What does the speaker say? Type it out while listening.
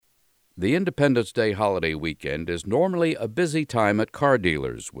The Independence Day holiday weekend is normally a busy time at car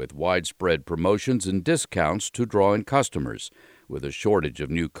dealers with widespread promotions and discounts to draw in customers. With a shortage of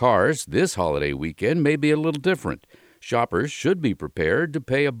new cars, this holiday weekend may be a little different. Shoppers should be prepared to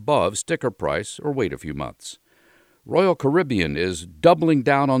pay above sticker price or wait a few months. Royal Caribbean is doubling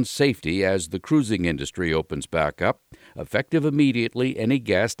down on safety as the cruising industry opens back up. Effective immediately, any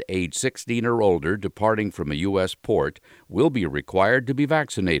guest age 16 or older departing from a U.S. port will be required to be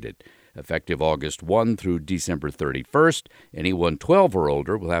vaccinated. Effective August 1 through December 31st, anyone 12 or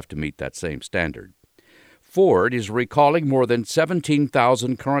older will have to meet that same standard. Ford is recalling more than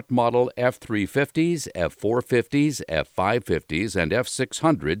 17,000 current model F-350s, F-450s, F-550s, and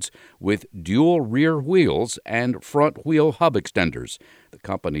F-600s with dual rear wheels and front wheel hub extenders. The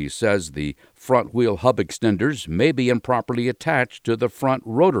company says the front wheel hub extenders may be improperly attached to the front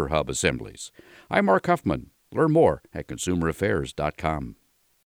rotor hub assemblies. I'm Mark Huffman. Learn more at ConsumerAffairs.com.